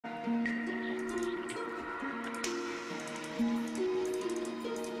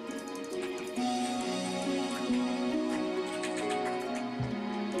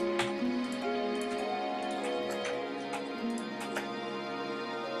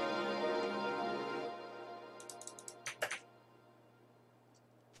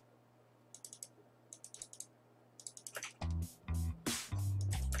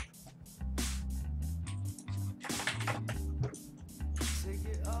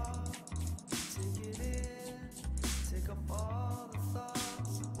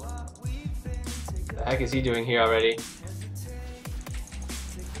The heck is he doing here already?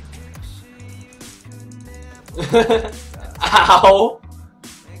 Ow!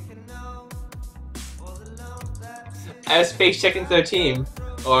 I was fake checking their team.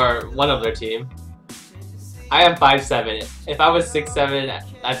 Or one of their team. I am 5'7". If I was 6'7",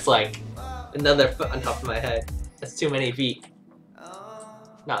 that's like another foot on top of my head. That's too many feet.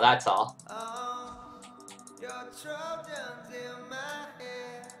 Not that tall.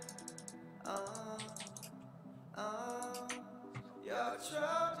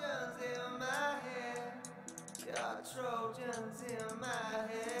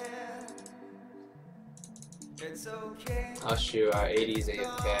 Oh shoot, our 80's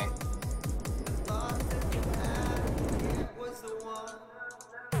AFK.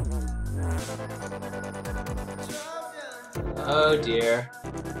 Oh dear.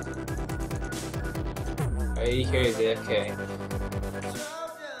 Our 80 carries AFK.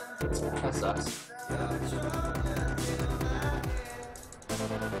 That sucks.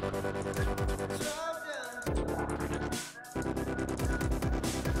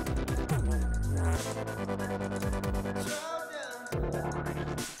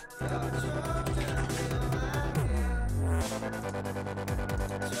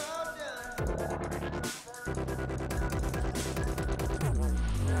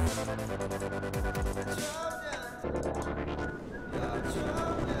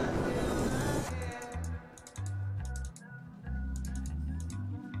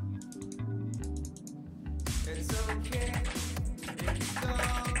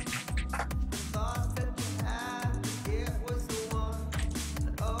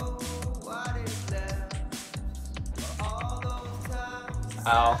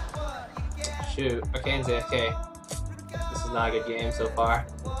 Ow. Shoot, Arcane's AFK. This is not a good game so far.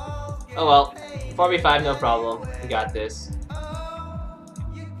 Oh well, 4v5 no problem. We got this.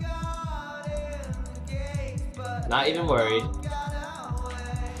 Not even worried.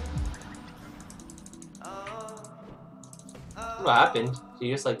 What happened? Did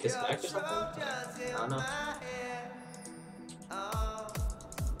you just like disconnect or something? I don't know.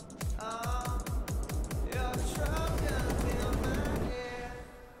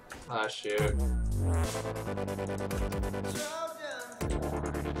 Ah, shoot.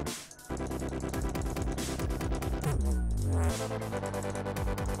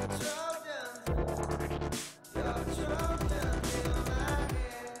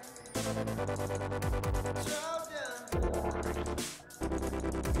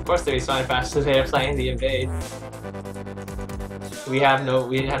 Of course they respond faster than they're playing the invade. We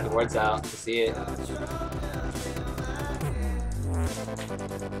didn't have the words out to see it.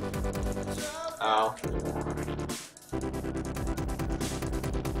 Oh.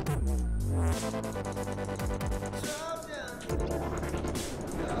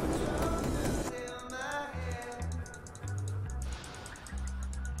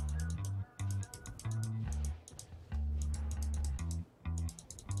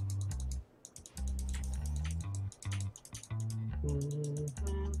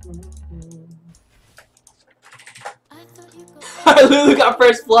 Lulu got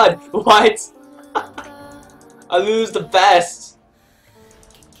first blood! What? Lulu's the best!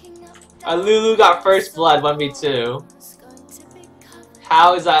 Lulu got first blood 1v2.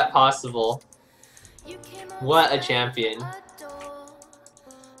 How is that possible? What a champion.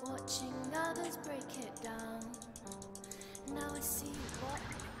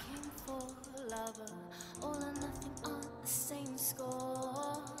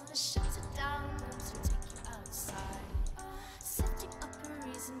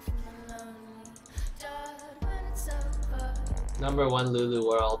 #1 Lulu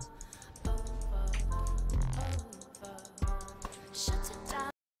world.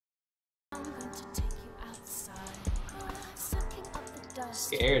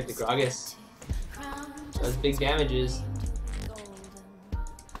 Scared, the Gragas does big damages.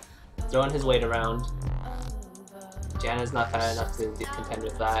 Throwing his weight around. Janna's not bad enough to contend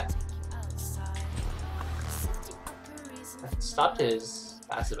with that. Stopped his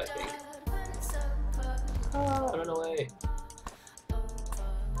passive, I think. Oh, run away.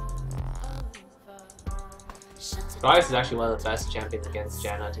 Gragas is actually one of the best champions against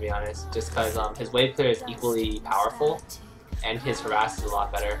Janna, to be honest, just because his wave clear is equally powerful, and his harass is a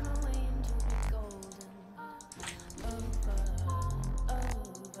lot better.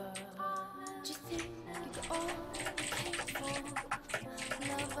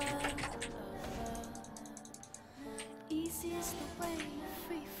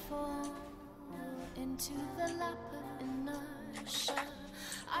 Into the lap of inertia,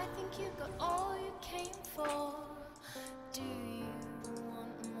 I think you got all you came for. Do you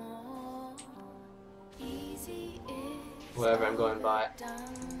want more? wherever I'm going by.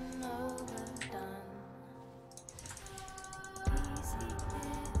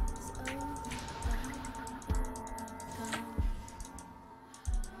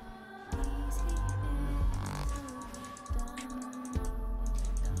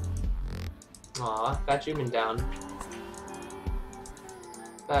 Aw, Fat Juman down.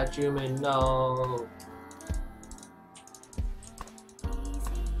 Fat Juman, no.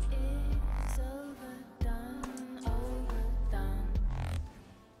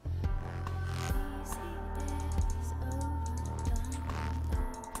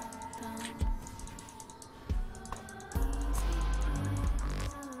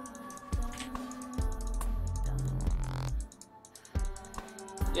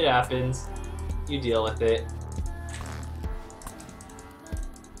 It happens. You deal with it.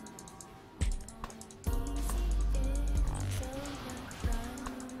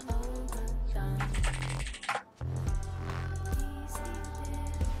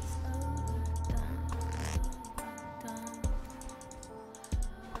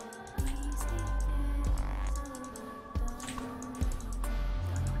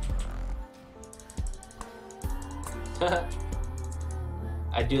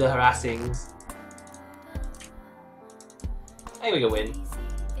 I do the harassings. I think we can win.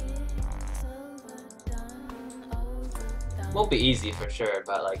 Won't be easy for sure,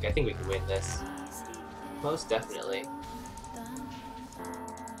 but like I think we can win this. Most definitely.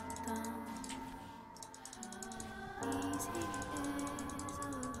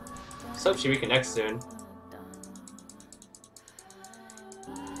 Let's hope she reconnects soon.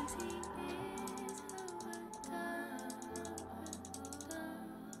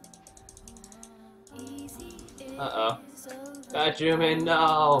 Uh-oh. Fat Juman,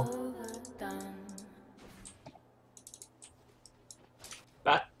 no!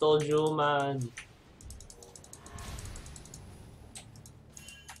 Battle Juman!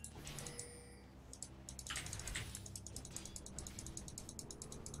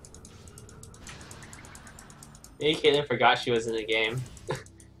 Maybe Caitlyn forgot she was in the game.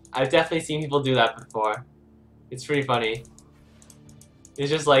 I've definitely seen people do that before. It's pretty funny.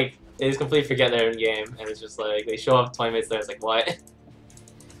 It's just like, they just completely forget they're in game, and it's just like, they show up 20 minutes later, it's like, what?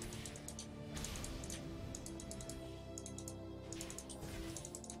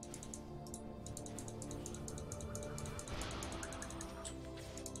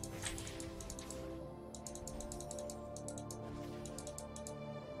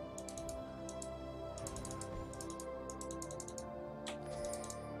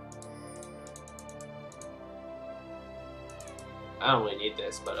 I don't really need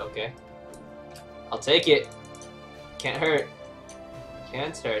this, but okay. I'll take it. Can't hurt.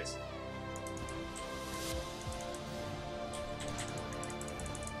 Can't hurt.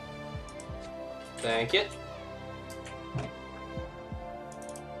 Thank you.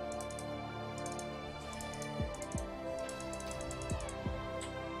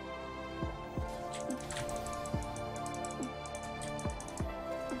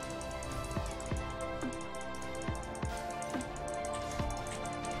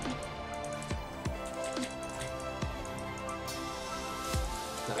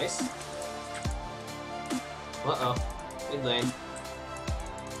 Nice. Uh-oh. Mid lane.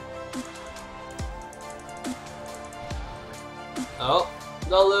 Oh,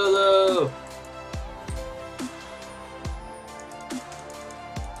 no Lulu!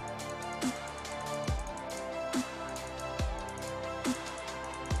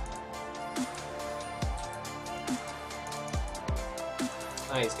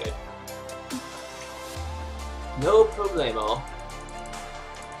 Oh, he's good. No problemo.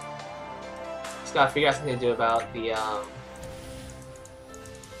 Just gotta figure out something to do about the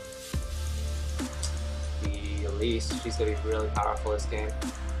Elise. She's gonna be really powerful this game.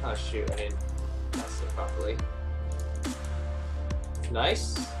 Oh shoot, I didn't test it properly.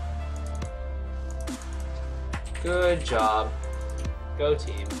 Nice. Good job. Go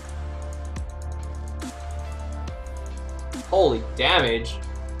team. Holy damage!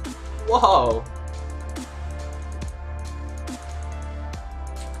 Whoa!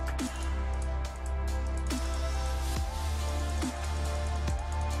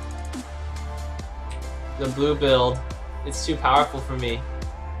 The blue build. It's too powerful for me.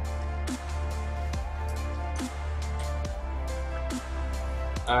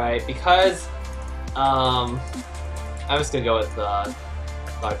 Alright, because I'm just gonna go with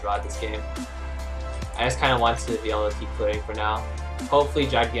large rod this game. I just kinda want to be able to keep clearing for now. Hopefully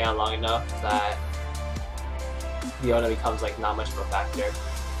drag down long enough that Leona becomes like not much of a factor.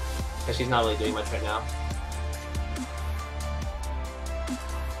 Because she's not really doing much right now.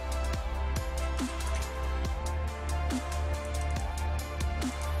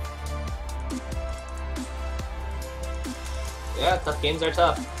 Yeah, tough games are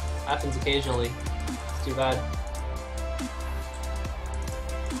tough. Happens occasionally. It's too bad.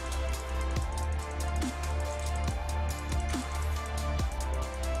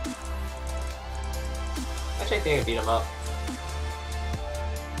 Actually, I think I beat him up.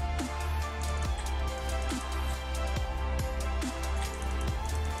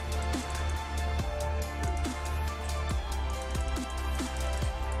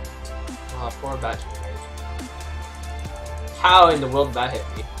 Oh, poor bat. How in the world did that hit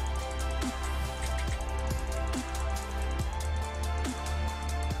me?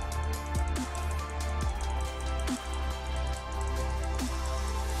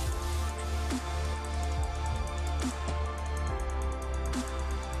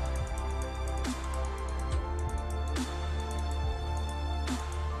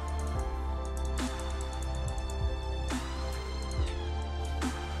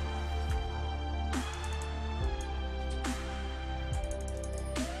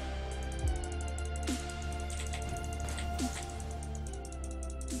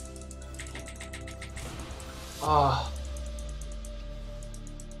 Oh.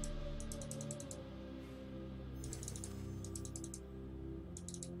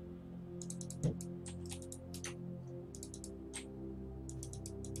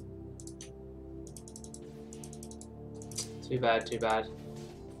 Too bad, too bad.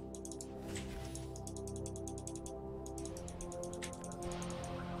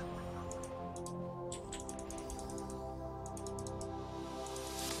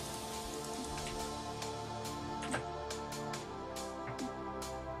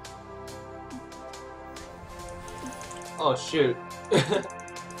 Oh shoot.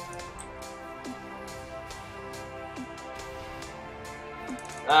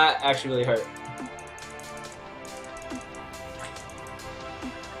 That actually really hurt.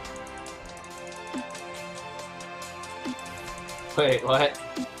 Wait, what?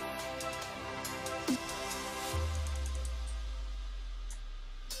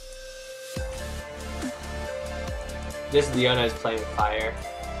 This Leona is playing with fire.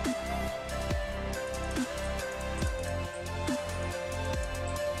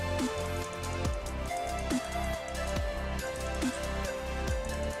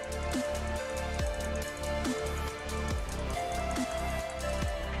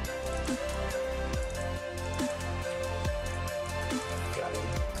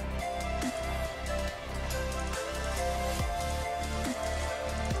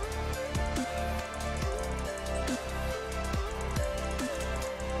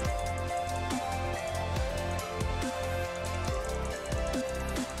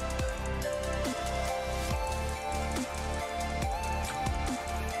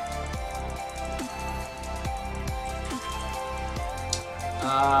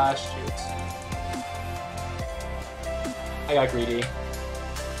 Ah, shoot. I got greedy. I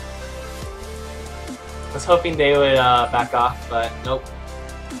was hoping they would back off, but nope.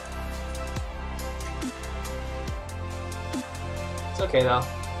 It's okay though.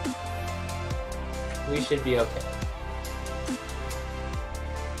 We should be okay.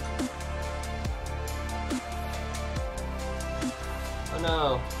 Oh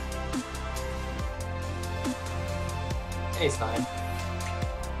no. It's fine.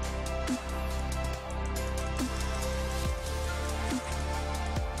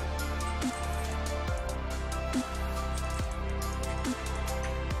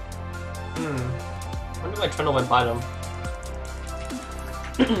 I wonder why Trundle went bottom.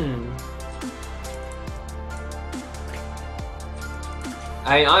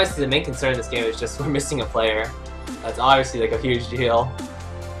 I mean, honestly, the main concern in this game is just we're missing a player. That's obviously like a huge deal.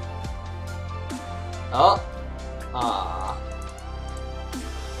 Oh. Ah.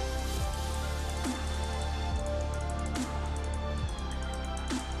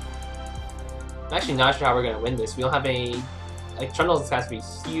 I'm actually not sure how we're gonna win this. We don't have any. Like, Trundles has to be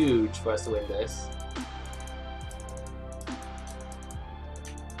huge for us to win this.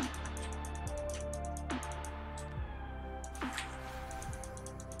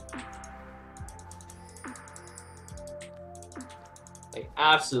 Like,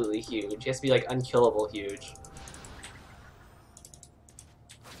 absolutely huge. He has to be, like, unkillable huge.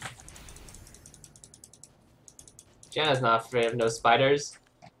 Janna's not afraid of no spiders.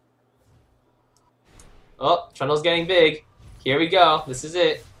 Oh, Trundle's getting big. Here we go. This is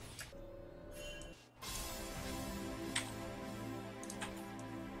it.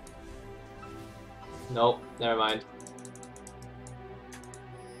 Nope, never mind.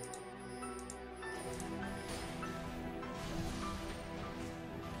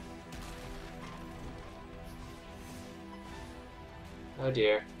 Oh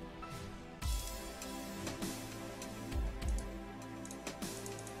dear.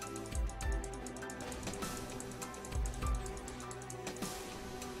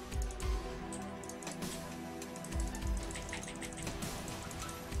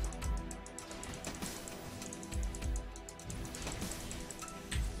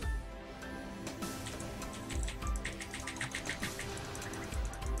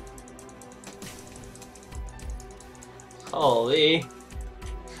 Holy.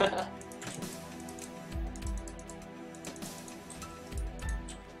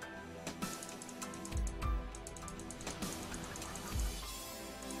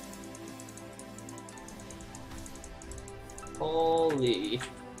 Holy.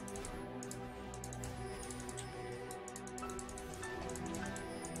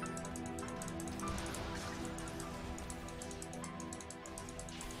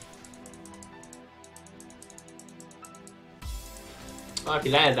 Oh, if he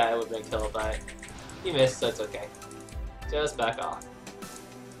landed that, it would have been killed, but he missed, so it's okay. Just back off.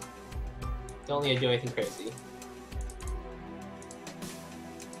 Don't need to do anything crazy.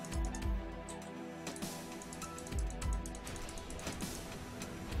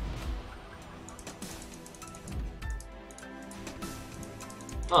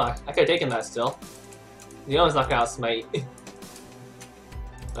 Oh, I could have taken that still. The one's not gonna outsmite.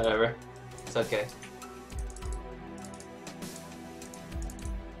 Whatever. It's okay.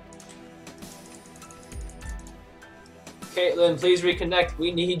 Caitlin, please reconnect.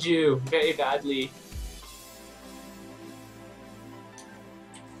 We need you very badly.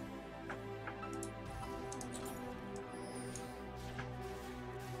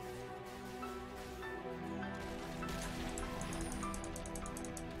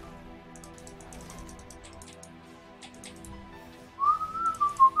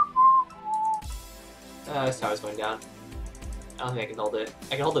 This tower's going down. I don't think I can hold it.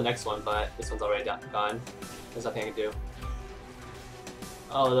 I can hold the next one, but this one's already gone. There's nothing I can do.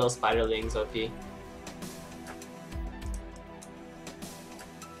 Oh, little spiderlings, OP.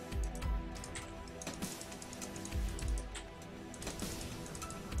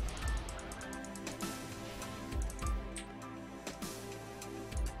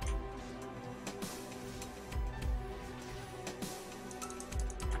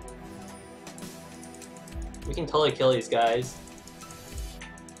 We can totally kill these guys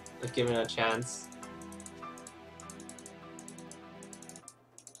if given a chance.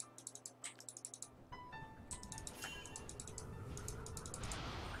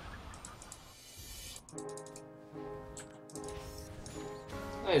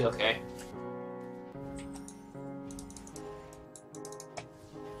 He's okay.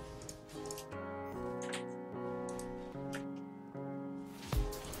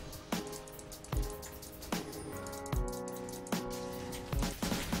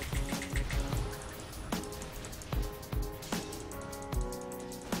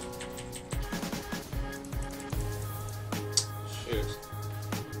 Shoot.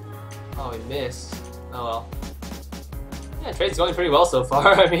 Oh, he missed. Oh well. Yeah, trade's going pretty well so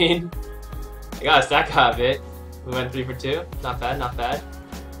far. I mean, I got a stack out of it. We went 3 for 2. Not bad, not bad.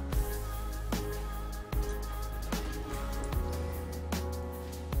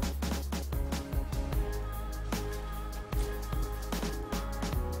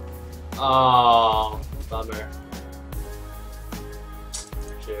 Oh, bummer.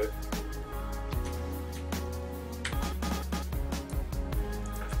 Shoot.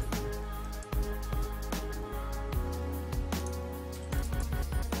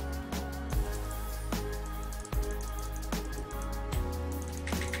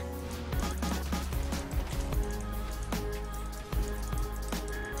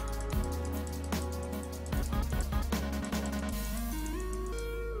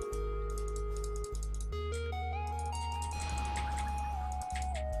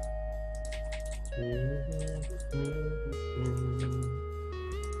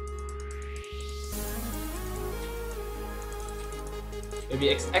 It'd be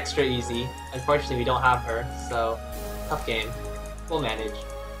extra easy. Unfortunately, we don't have her, so tough game. We'll manage.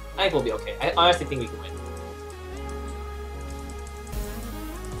 I think we'll be okay. I honestly think we can win.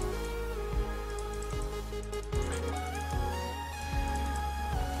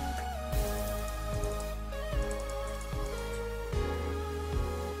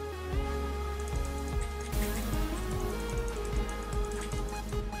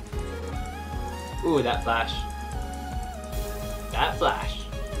 Ooh, that flash. That flash.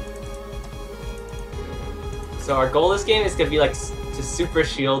 So our goal this game is gonna be like to super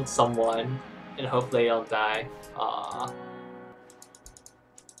shield someone and hopefully they don't die. Aww.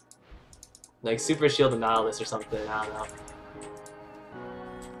 Like super shield the Nautilus or something, I don't know.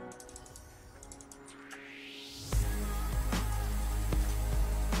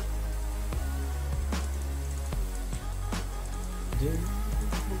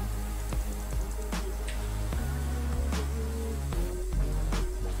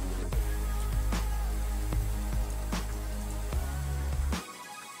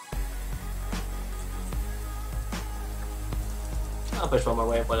 I'll push one more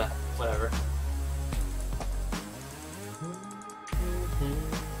wave, whatever.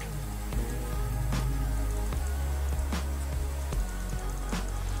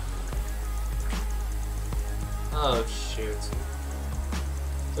 Oh shoot.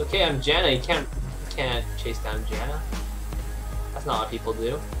 It's okay, I'm Janna. You can't chase down Janna. That's not what people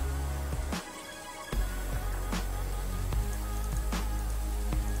do.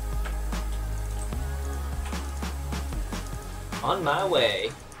 On my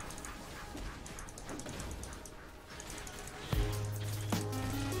way.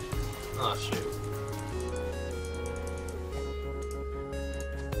 Oh shoot.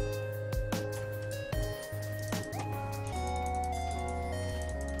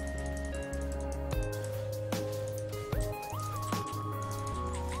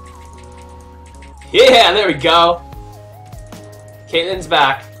 Yeah, there we go. Caitlin's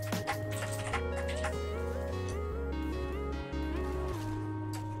back.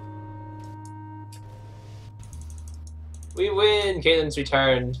 We win! Caitlin's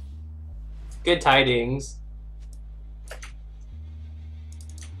returned. Good tidings.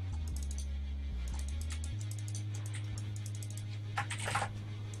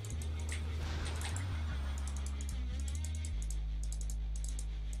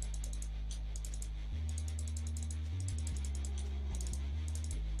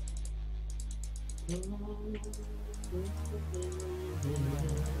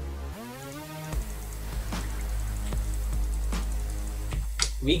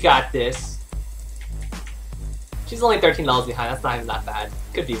 We got this. She's only $13 behind. That's not even that bad.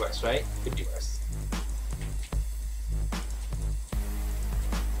 Could be worse, right? Could be worse.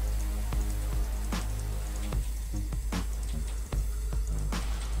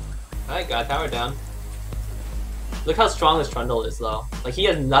 Alright, got a tower down. Look how strong this Trundle is, though. Like, he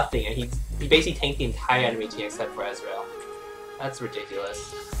has nothing, and he basically tanked the entire enemy team except for Ezreal. That's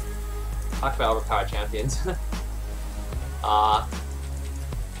ridiculous. Talk about overpowered champions.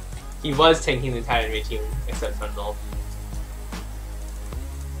 He was tanking the entire enemy team except Trundle.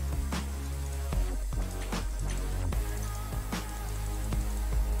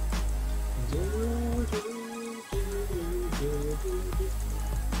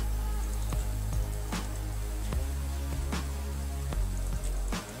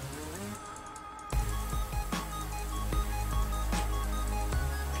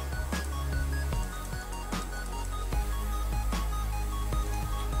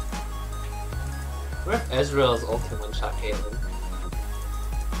 What if Ezreal's ult can one-shot Caitlyn?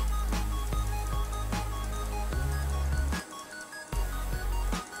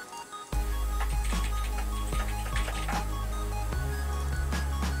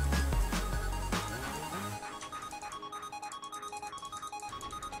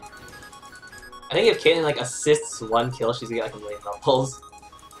 I think if Caitlyn like assists one kill, she's gonna get like a million levels.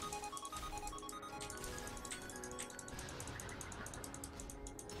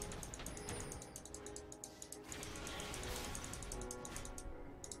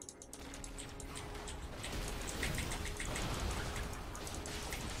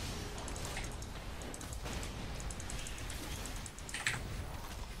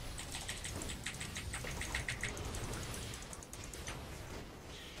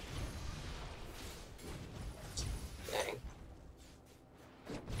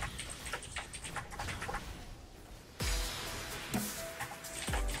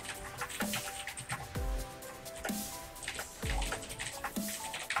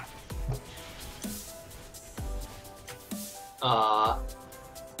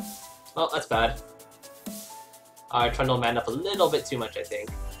 Well, that's bad. Our Trundle manned up a little bit too much, I think.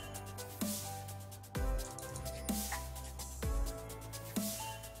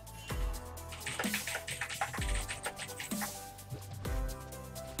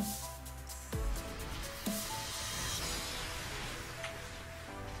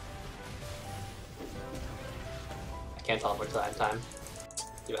 I can't teleport till that in time.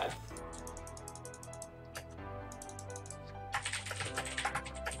 Too bad.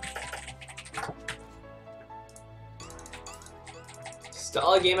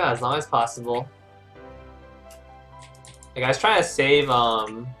 Stall the game out as long as possible. Like, I was trying to save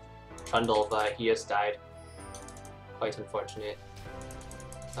Trundle, but he just died. Quite unfortunate.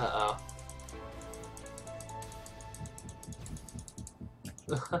 Uh-oh.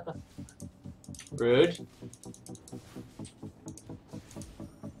 Rude.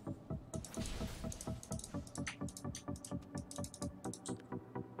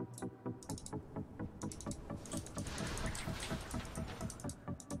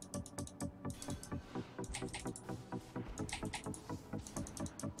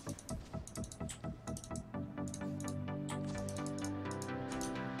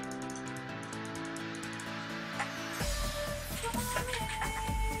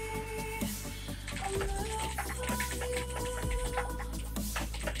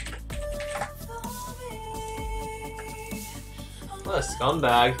 What a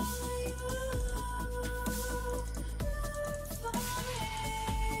scumbag.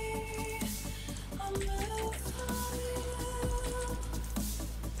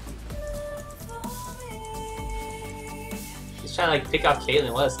 He's trying to like pick off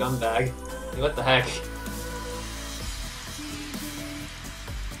Caitlyn. What a scumbag. Like, what the heck?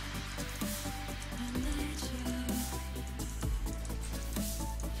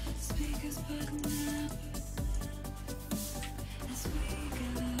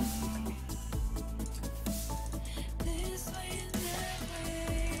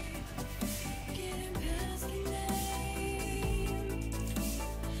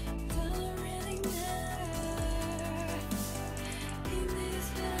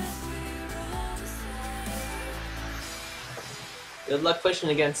 Good luck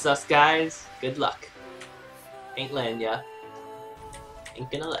pushing against us, guys. Good luck. Ain't letting ya.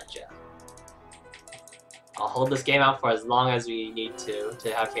 Ain't gonna let ya. I'll hold this game out for as long as we need to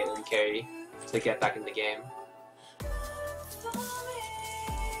have Caitlyn carry to get back in the game.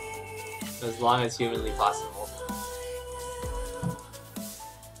 As long as humanly possible.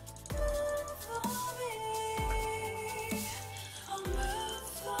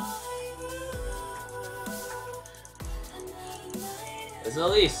 There's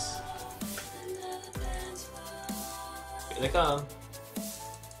Elise. Here they come.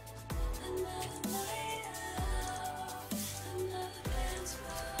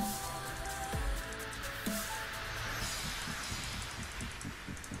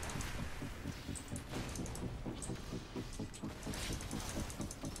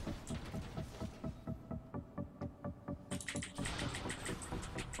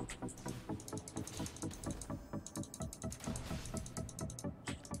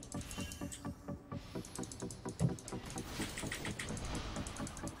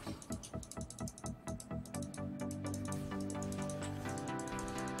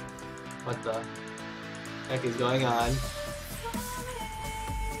 What the heck is going on?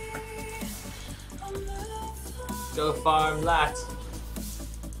 Go farm lat.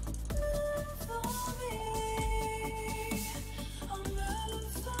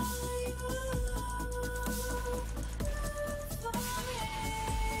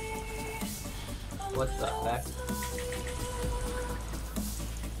 What the heck?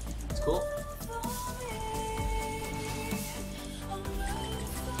 It's cool.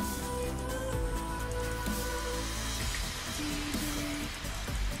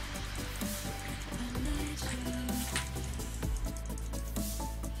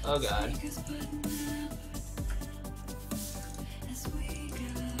 Oh god.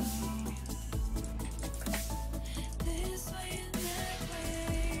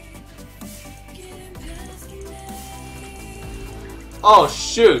 Oh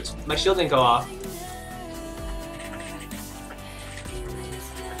shoot! My shield didn't go off.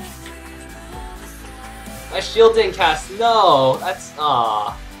 My shield didn't cast. No! That's.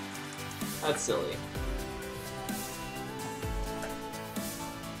 Aw. That's silly.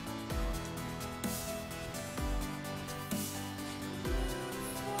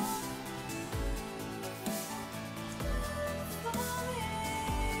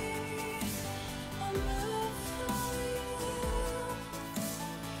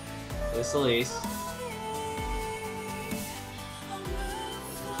 This Elise.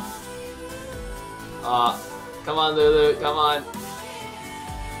 Come on, Lulu, come on.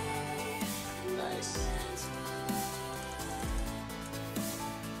 Nice.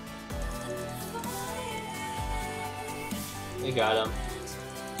 We got him.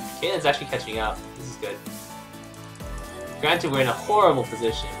 Caitlyn's actually catching up. This is good. Granted, we're in a horrible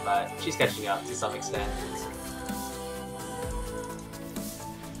position, but she's catching up to some extent.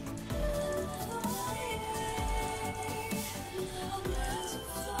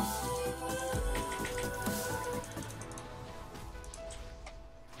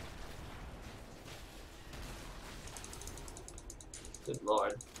 Good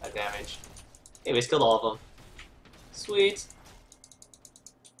lord, that damage. Hey, we killed all of them. Sweet.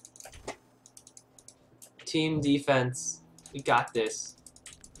 Team defense. We got this.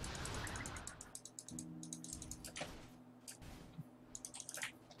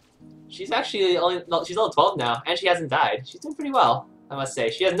 She's actually only she's level 12 now, and she hasn't died. She's doing pretty well, I must say.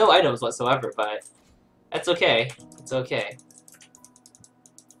 She has no items whatsoever, but that's okay. It's okay.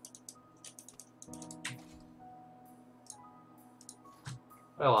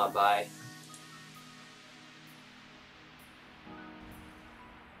 What do I want to buy?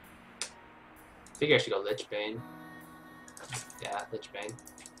 Figure I should go Lich Bane. Yeah, Lich Bane.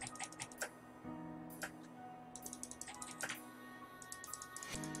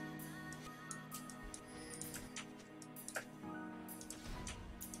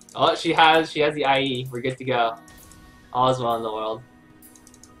 Oh, she has the IE. We're good to go. All is well in the world.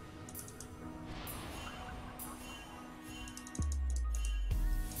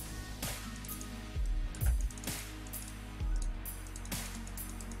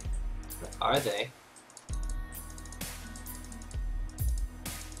 Where are they?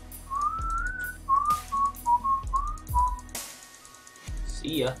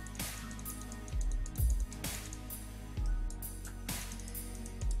 See ya.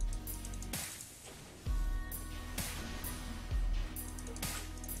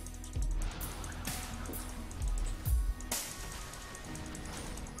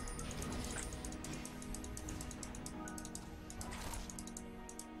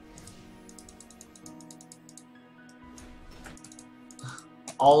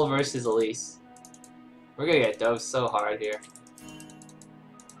 All versus Elise. We're gonna get dosed so hard here.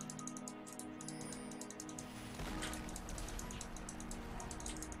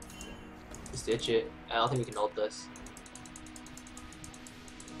 Just ditch it. I don't think we can hold this.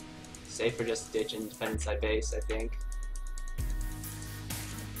 Safe for just ditch and defend inside base, I think.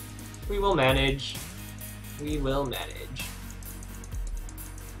 We will manage. We will manage.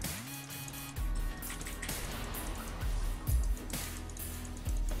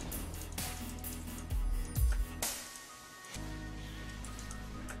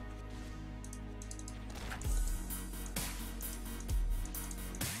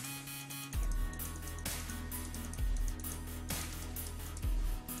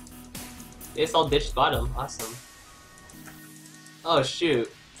 It's all ditched bottom. Awesome. Oh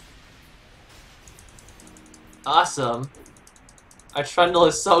shoot. Awesome. Our Trundle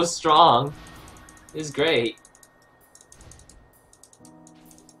is so strong. This is great.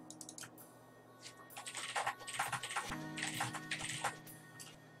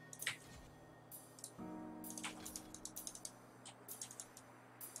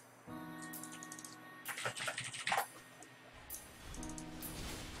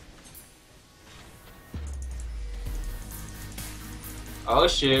 Oh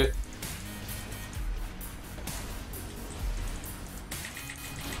shoot.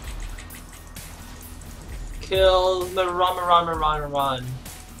 Kill the run. Run.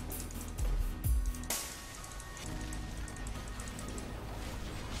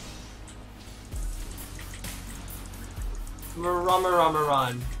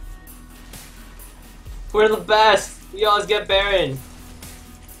 We're the best! We always get Baron!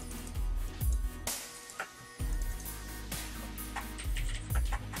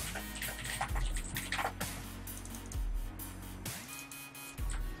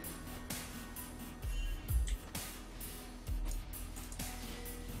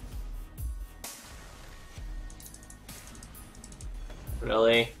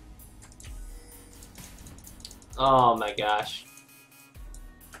 Really? Oh my gosh.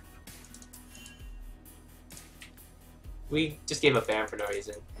 We just gave up Baron for no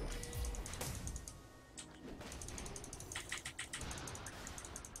reason.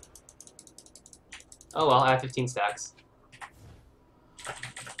 Oh well, I have 15 stacks.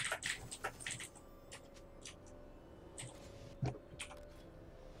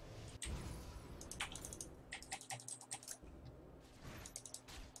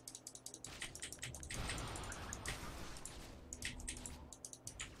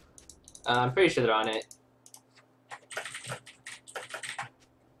 I'm pretty sure they're on it.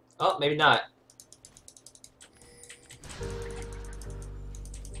 Oh, maybe not.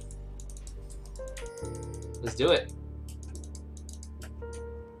 Let's do it.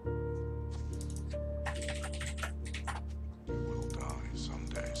 You will die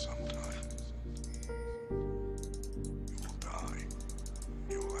someday, sometime. You will die.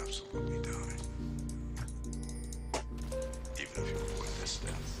 You will absolutely die. Even if you avoid this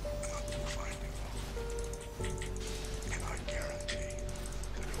death, another will find you. And I guarantee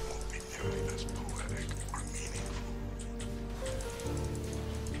that it won't be nearly as poetic or meaningful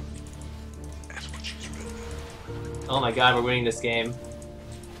as what she's written. Oh my god, we're winning this game.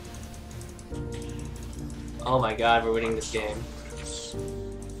 Oh my god, we're winning this game.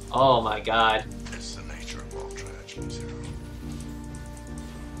 Oh my god. It's the nature of all tragedies, hero.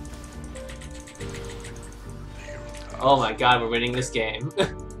 The hero dies. Oh my god, we're winning this game.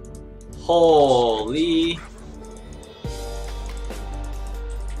 Holy.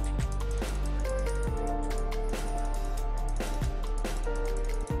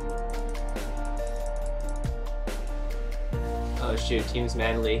 Oh shoot, team's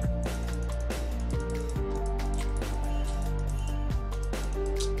manly.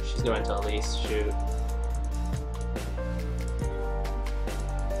 She's going to Elise, shoot.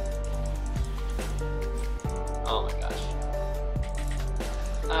 Oh my gosh.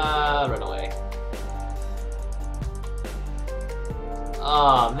 Run away.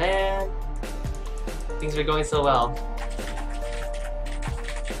 Oh man. Things are going so well.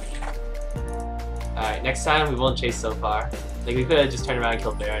 Alright, next time we won't chase so far. Like, we could have just turned around and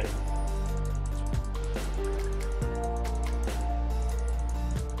killed Baron.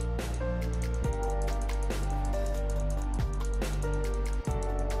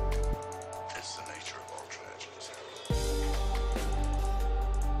 It's the nature of all tragedies.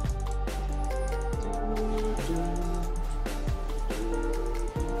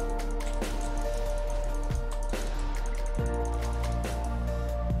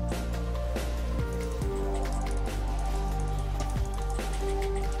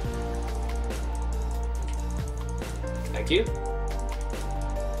 Thank you.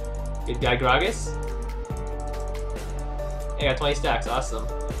 Good guy, Gragas. Hey, I got 20 stacks. Awesome.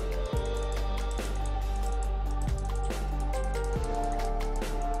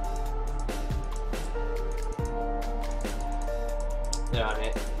 They're on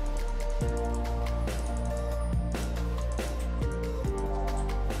it.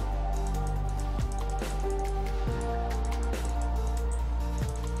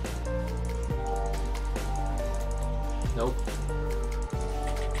 Nope.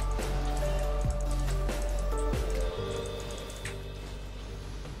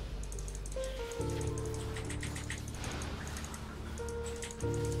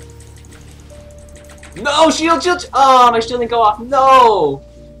 No! Shield! Shield! Oh, my shield didn't go off. No!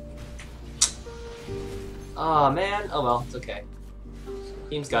 Oh, man. Oh, well. It's okay.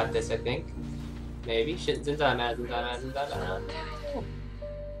 Team's got this, I think. Maybe. Shit. Zinzana.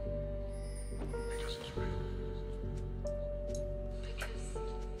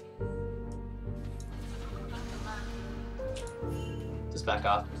 Just back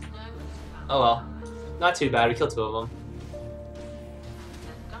off. Oh, well. Not too bad. We killed 2 of them.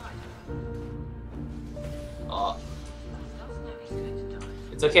 Oh.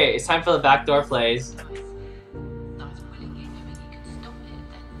 It's okay, it's time for the backdoor plays.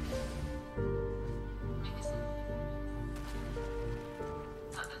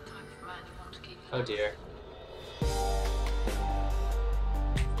 Oh dear.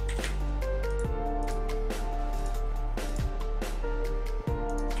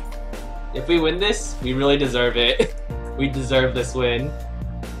 If we win this, we really deserve it. We deserve this win.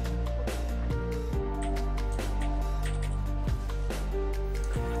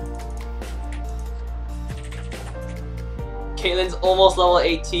 Caitlin's almost level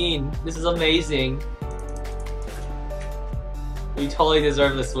 18. This is amazing. We totally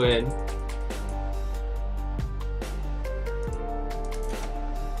deserve this win.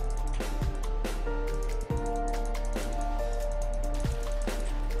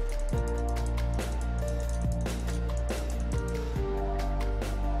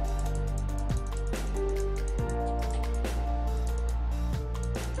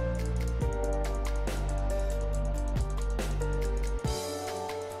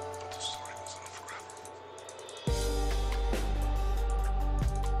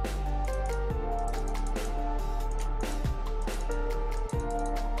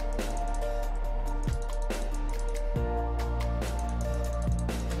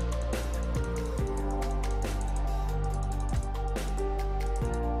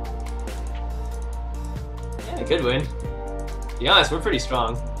 Good win. To be honest, we're pretty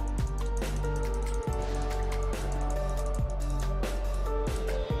strong.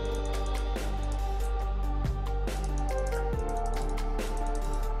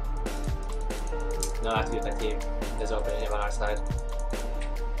 No, I have to get that team. There's opening him on our side.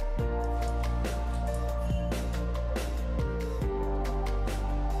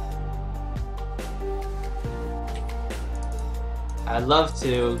 I'd love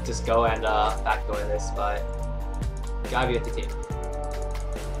to just go and backdoor this, but gotta be with the team.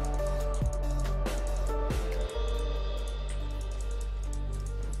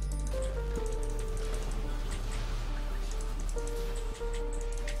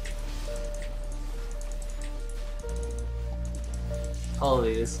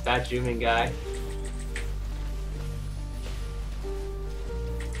 Holy, this fat Juman guy.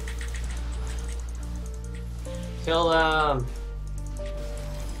 Kill him!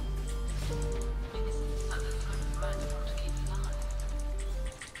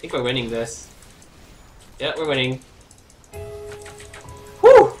 I think we're winning this. Yeah, we're winning.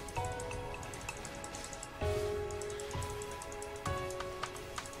 Woo!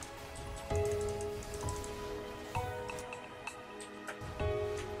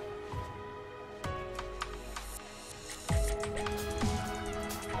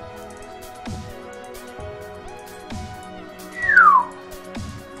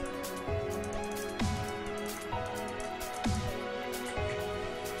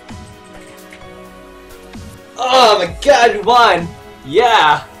 Oh my god, we won!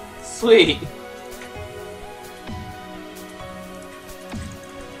 Yeah! Sweet!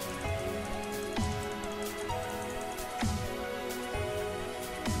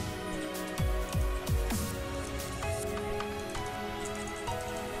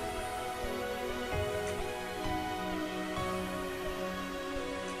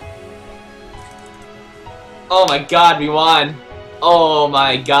 Oh my god, we won! Oh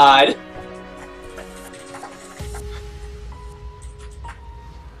my god!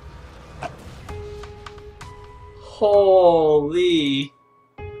 Holy...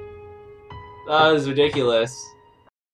 That was ridiculous.